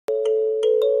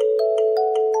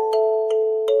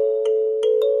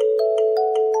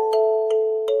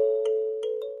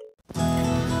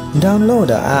Download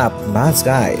the app Maths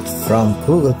Guide from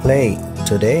Google Play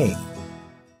today.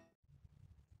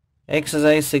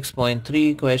 Exercise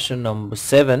 6.3, question number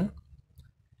 7.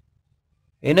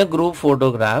 In a group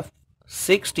photograph,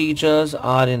 6 teachers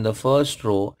are in the first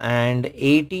row and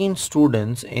 18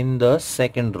 students in the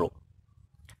second row.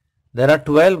 There are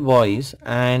 12 boys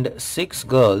and 6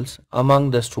 girls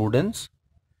among the students.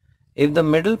 If the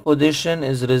middle position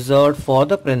is reserved for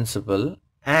the principal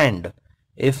and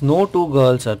if no two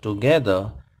girls are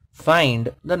together,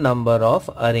 find the number of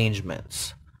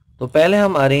arrangements. तो पहले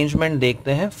हम arrangement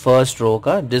देखते हैं first row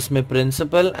का, जिसमें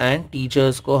principal and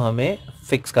teachers को हमें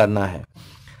fix करना है.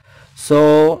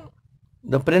 So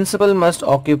the principal must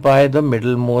occupy the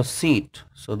middle most seat.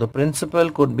 So the principal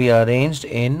could be arranged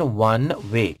in one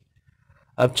way.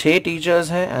 अब 6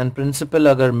 टीचर्स हैं एंड प्रिंसिपल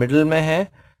अगर मिडल में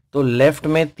है तो लेफ्ट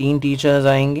में 3 टीचर्स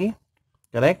आएंगी,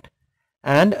 करेक्ट,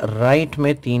 एंड राइट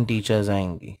में 3 टीचर्स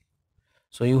आएंगी.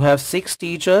 So you have 6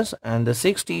 teachers and the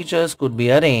 6 teachers could be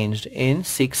arranged in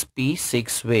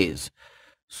 6p6 ways.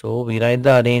 So we write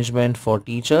the arrangement for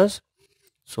teachers.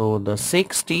 So the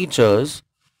 6 teachers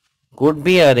could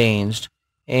be arranged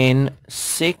in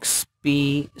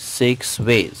 6p6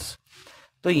 ways.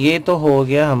 तो ये तो हो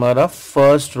गया हमारा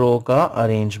first row का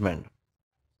arrangement.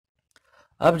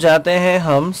 अब जाते हैं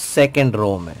हम सेकंड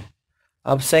रो में.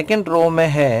 अब सेकंड रो में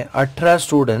है 18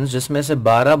 स्टूडेंट्स, जिसमें से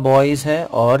 12 बॉयज हैं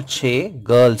और 6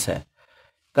 गर्ल्स हैं.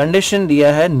 कंडीशन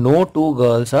दिया है no to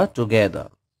girls are together.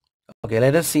 Okay,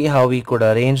 let us see how we could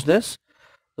arrange this.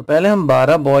 तो पहले हम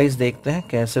 12 बॉयज देखते हैं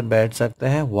कैसे बैठ सकते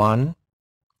हैं. 1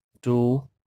 2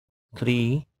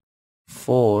 3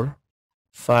 4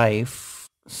 5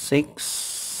 6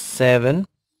 7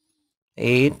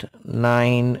 8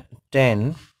 9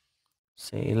 10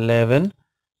 से 11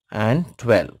 एंड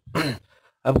 12.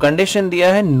 अब कंडीशन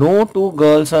दिया है no to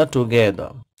girls are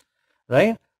together,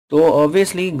 right. तो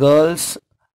ऑब्वियसली गर्ल्स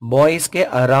बॉयज के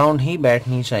अराउंड ही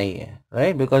बैठनी चाहिए,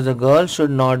 right, because the girls should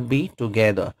not be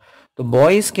together. तो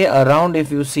बॉयज के अराउंड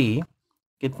इफ यू सी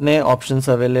कितने ऑप्शंस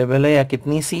अवेलेबल है या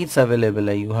कितनी सीट्स अवेलेबल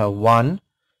है. You have 1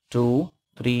 2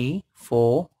 3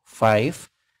 4 5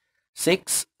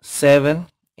 6 7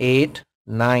 8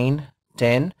 9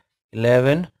 10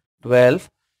 11 12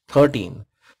 13.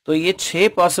 तो ये 6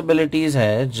 पॉसिबिलिटीज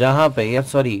है जहां पे, या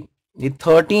सॉरी, ये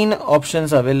 13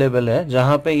 ऑप्शंस अवेलेबल है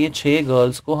जहां पे ये 6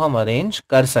 गर्ल्स को हम अरेंज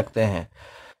कर सकते हैं.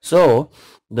 So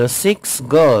the 6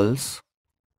 girls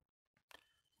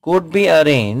could be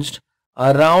arranged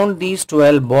around these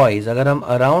 12 boys. अगर हम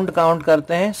अराउंड काउंट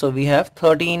करते हैं so we have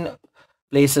 13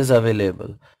 places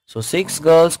available. So 6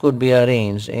 girls could be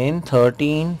arranged in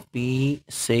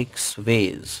 13p6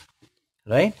 veg,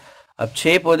 right. अब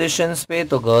 6 पोजीशंस पे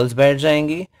तो गर्ल्स बैठ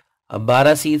जाएंगी. अब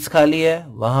 12 सीट्स खाली है,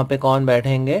 वहां पे कौन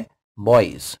बैठेंगे?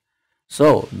 Boys.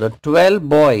 So the 12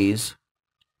 boys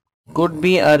could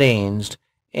be arranged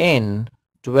in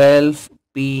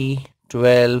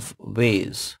 12p12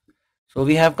 veg. So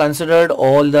we have considered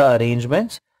all the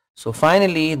arrangements. So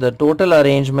finally the total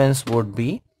arrangements would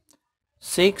be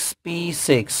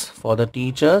 6p6 for the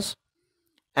teachers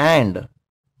and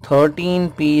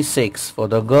 13p6 for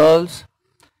the girls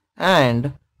and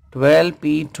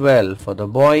 12p12 for the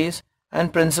boys,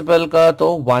 and principal का तो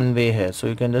one way है, so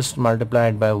you can just multiply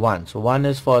it by 1. So 1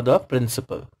 is for the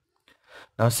principal.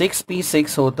 Now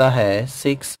 6p6 होता है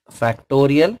 6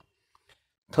 factorial.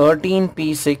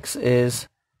 13p6 is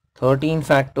 13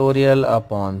 factorial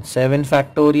upon 7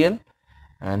 factorial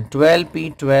and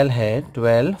 12p12 है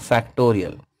 12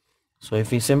 factorial. So if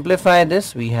we simplify this,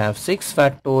 we have 6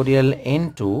 factorial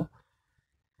into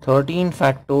 13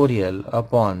 factorial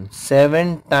upon 7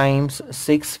 times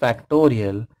 6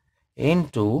 factorial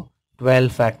into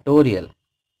 12 factorial.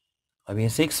 अब ये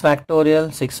 6 factorial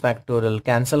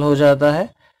cancel हो जाता है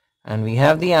and we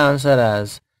have the answer as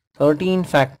 13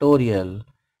 factorial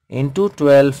into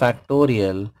 12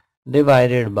 factorial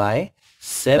divided by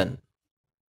 7.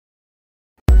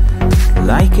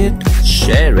 Like it,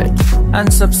 share it,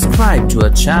 and subscribe to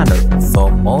our channel for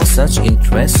more such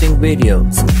interesting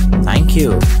videos. Thank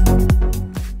you.